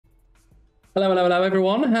Hello, hello, hello,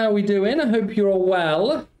 everyone. How are we doing? I hope you're all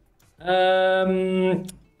well.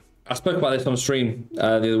 I spoke about this on stream the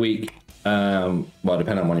other week. Well,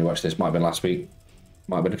 depending on when you watch this, might have been last week,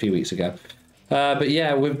 might have been a few weeks ago. But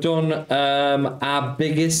yeah, we've done our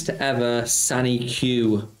biggest ever Sunny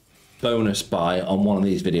Q bonus buy on one of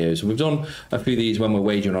these videos. We've done a few of these when we're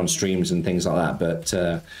wagering on streams and things like that. But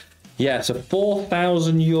yeah, it's a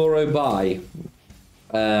 €4,000 buy.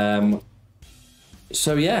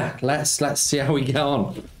 So yeah, let's see how we get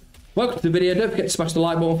on. Welcome to the video. Don't forget to smash the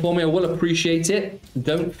like button for me. I will appreciate it.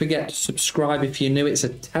 Don't forget to subscribe if you're new. It's a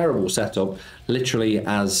terrible setup, literally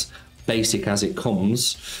as basic as it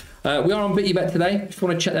comes. We are on BitYouBet today. If you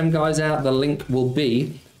want to check them guys out, the link will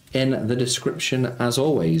be in the description as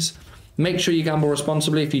always. Make sure you gamble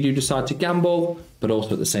responsibly if you do decide to gamble, but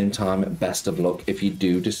also at the same time, best of luck if you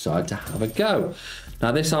do decide to have a go.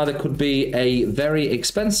 Now, this either could be a very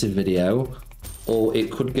expensive video or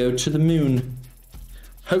it could go to the moon.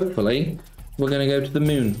 Hopefully, we're going to go to the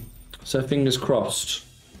moon. So fingers crossed.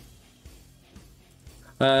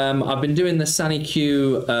 I've been doing the Sunny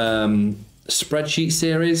Q spreadsheet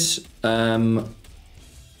series. And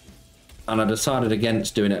I decided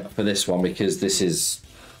against doing it for this one because this is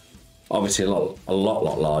obviously a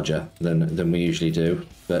lot larger than we usually do.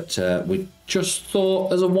 But we just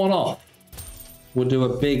thought as a one-off, we'll do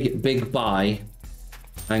a big buy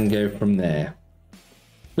and go from there.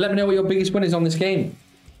 Let me know what your biggest win is on this game.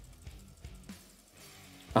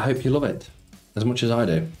 I hope you love it as much as I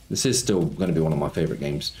do. This is still going to be one of my favourite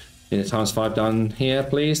games. Need a ×5 down here,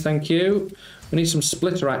 please. Thank you. We need some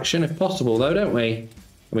splitter action if possible, though, don't we?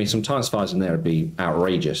 I mean, some ×5s in there would be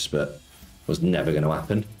outrageous, but was never going to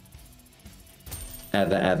happen.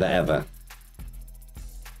 Ever, ever, ever.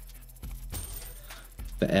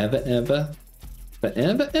 Forever, ever.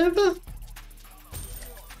 Forever, ever.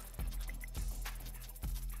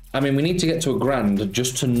 I mean, we need to get to £1,000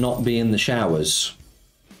 just to not be in the showers.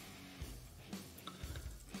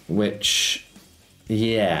 Which,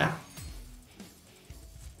 yeah.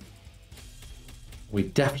 We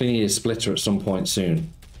definitely need a splitter at some point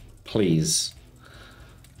soon. Please.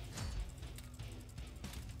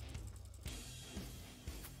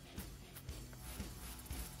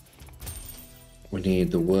 We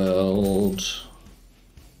need the world.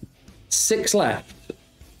 6 left.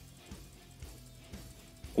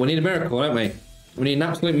 We need a miracle, don't we? We need an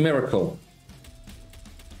absolute miracle.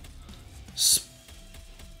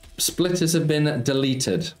 Splitters have been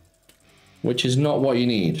deleted, which is not what you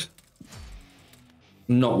need.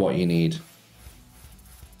 Not what you need.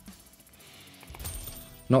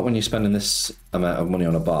 Not when you're spending this amount of money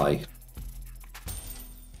on a buy.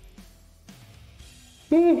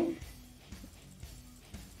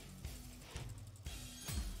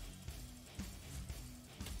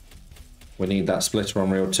 We need that splitter on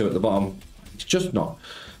reel 2 at the bottom. It's just not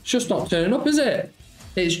turning up, is it?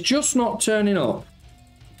 It's just not turning up.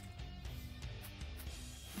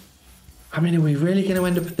 I mean, are we really going to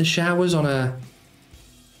end up at the showers on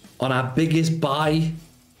our biggest buy?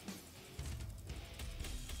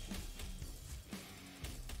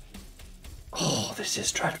 Oh, this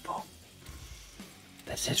is dreadful.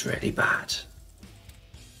 This is really bad.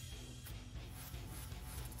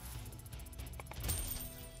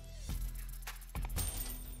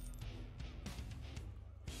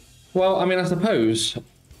 Well, I mean, I suppose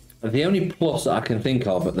the only plus that I can think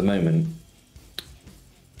of at the moment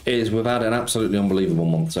is we've had an absolutely unbelievable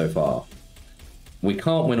month so far. We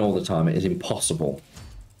can't win all the time. It is impossible.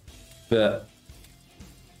 But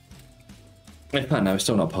in fact, no, it's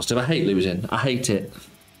still not positive. I hate losing. I hate it.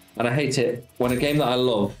 And I hate it when a game that I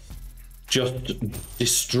love just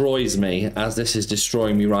destroys me, as this is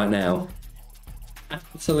destroying me right now.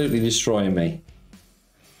 Absolutely destroying me.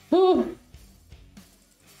 Oh.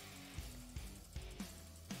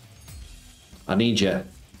 I need you.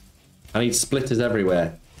 I need splitters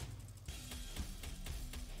everywhere.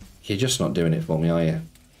 You're just not doing it for me, are you?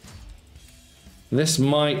 This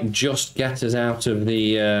might just get us out of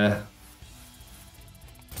the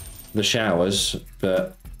showers,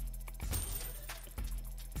 but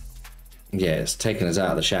yeah, it's taken us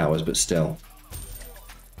out of the showers, but still.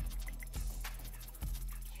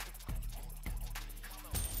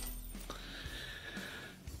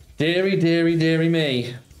 Deary, deary, deary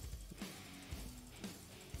me.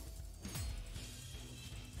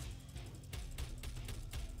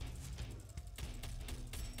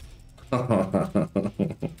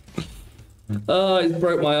 Oh, it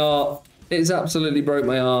broke my heart. It's absolutely broke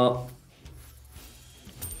my heart.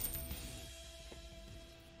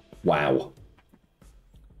 Wow.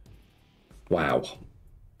 Wow.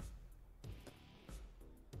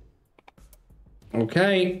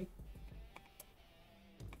 Okay.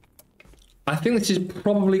 I think this is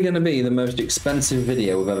probably going to be the most expensive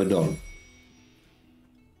video we've ever done.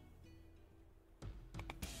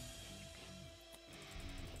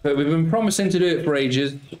 But we've been promising to do it for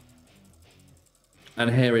ages. And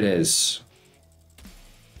here it is.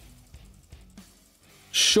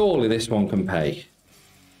 Surely this one can pay.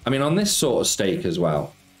 I mean, on this sort of stake as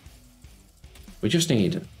well. We just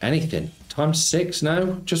need anything. Times 6?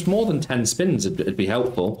 No? Just more than 10 spins would be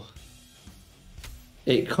helpful.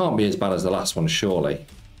 It can't be as bad as the last one, surely.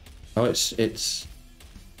 Oh, it's...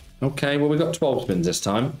 Okay, well, we've got 12 spins this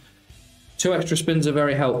time. 2 extra spins are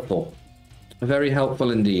very helpful. Very helpful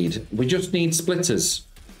indeed. We just need splitters.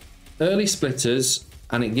 Early splitters,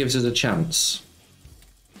 and it gives us a chance.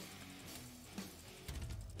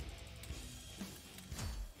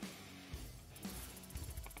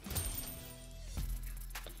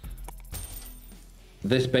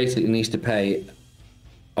 This basically needs to pay...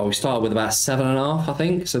 Oh, we started with about 7.5, I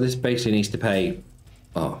think. So this basically needs to pay...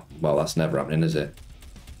 Oh, well, that's never happening, is it?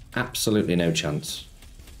 Absolutely no chance.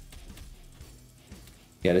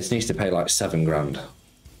 Yeah, this needs to pay like 7 grand.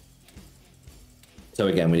 So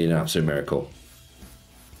again, we need an absolute miracle.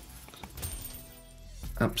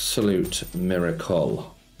 Absolute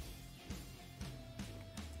miracle.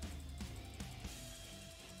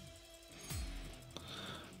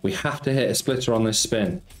 We have to hit a splitter on this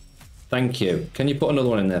spin. Thank you. Can you put another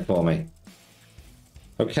one in there for me?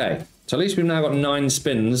 Okay, so at least we've now got 9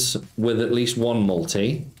 spins with at least 1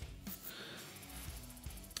 multi.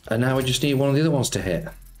 And now we just need one of the other ones to hit.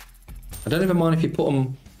 I don't even mind if you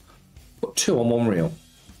put 2 on 1 reel.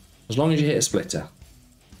 As long as you hit a splitter.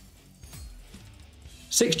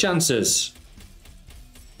 6 chances.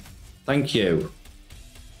 Thank you.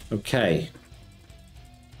 Okay.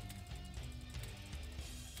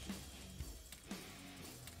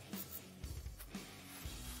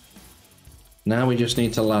 Now we just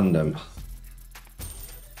need to land them.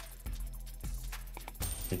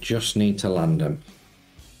 We just need to land them.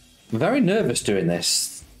 I'm very nervous doing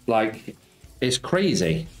this. Like, it's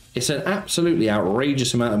crazy. It's an absolutely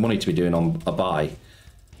outrageous amount of money to be doing on a buy.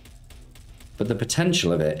 But the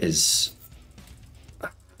potential of it is...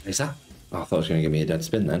 Is that... Oh, I thought it was going to give me a dead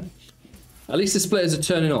spin then. At least the splitters are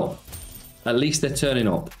turning up. At least they're turning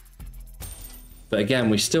up. But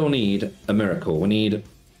again, we still need a miracle. We need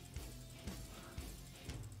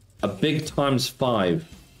a big times 5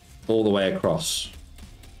 all the way across.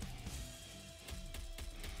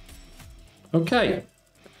 Okay.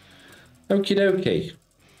 Okie dokie.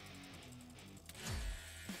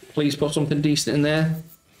 Please put something decent in there.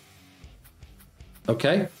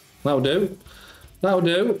 Okay, that'll do. That'll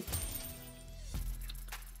do.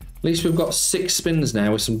 At least we've got 6 spins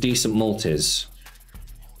now with some decent multis.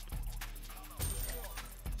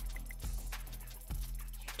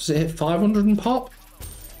 Does it hit 500 and pop?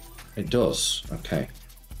 It does. Okay.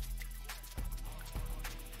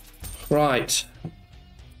 Right.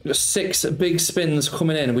 Got 6 big spins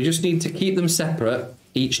coming in. We just need to keep them separate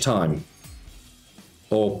each time.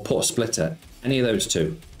 Or put a splitter. Any of those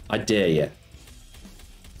 2. I dare you.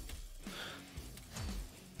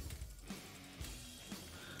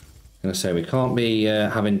 I'm going to say we can't be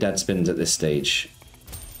having dead spins at this stage.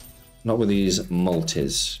 Not with these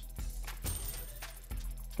multis.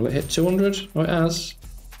 Will it hit 200? Oh, it has.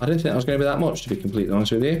 I didn't think that was going to be that much, to be completely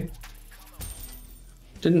honest with you.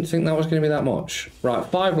 Didn't think that was going to be that much. Right,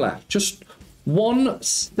 5 left. Just 1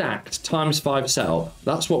 stacked times 5 setup.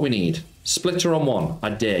 That's what we need. Splitter on 1. I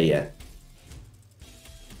dare you.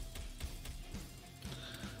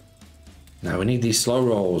 Now we need these slow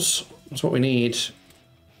rolls. That's what we need.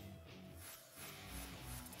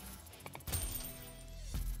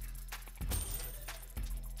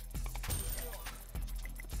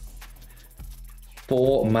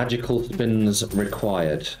 Four magical spins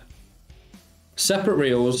required. Separate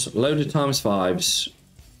reels, loaded times 5s.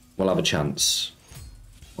 We'll have a chance.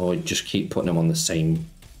 Or just keep putting them on the same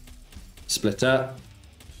splitter.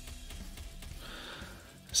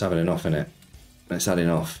 It's having enough in it. It's had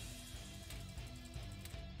enough.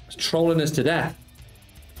 It's trolling us to death.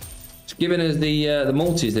 It's giving us the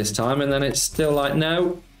multis this time, and then it's still like,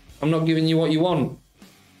 no, I'm not giving you what you want.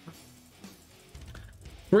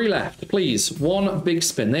 3 left, please. 1 big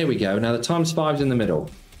spin. There we go. Now the times 5's in the middle.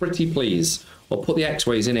 Pretty please. Or put the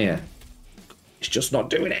X-ways in here. It's just not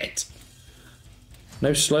doing it.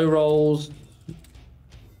 No slow rolls.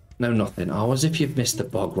 No nothing. Oh, as if you've missed the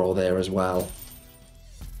bog roll there as well.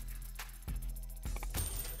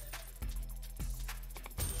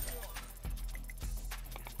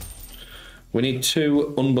 We need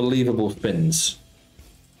 2 unbelievable spins.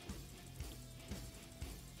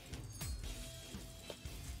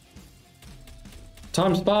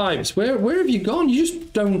 Times fives. Where have you gone? You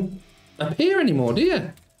just don't appear anymore, do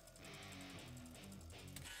you?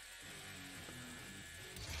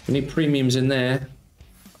 We need premiums in there.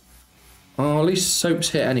 Oh, at least soap's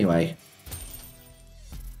hit anyway.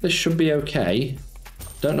 This should be okay.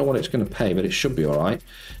 Don't know what it's going to pay, but it should be all right.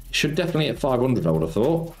 It should definitely hit 500, I would have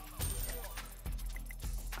thought.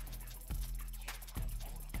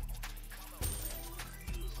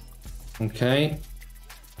 Okay.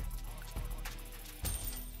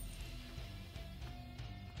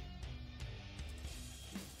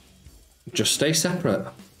 Just stay separate,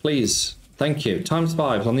 please. Thank you. Times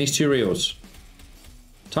fives on these two reels.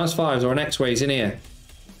 Times fives or an X-Ways in here.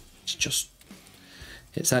 It's just...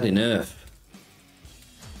 it's adding nerve.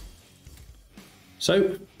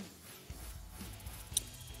 So...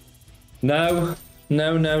 no.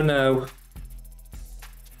 No, no, no.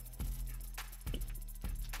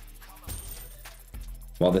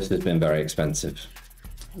 Well, this has been very expensive.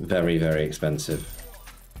 Very, very expensive.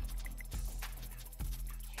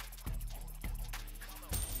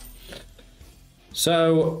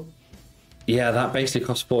 So, yeah, that basically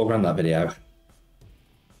cost £4 that video.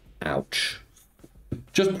 Ouch.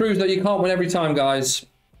 Just proves that you can't win every time, guys.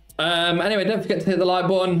 Anyway, don't forget to hit the like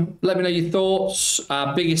button. Let me know your thoughts.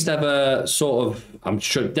 Our biggest ever sort of, I'm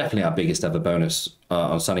sure, definitely our biggest ever bonus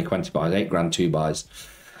on Sunny Quenty buys, £8 2 buys.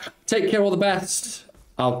 Take care, all the best.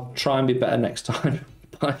 I'll try and be better next time.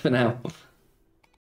 Bye for now.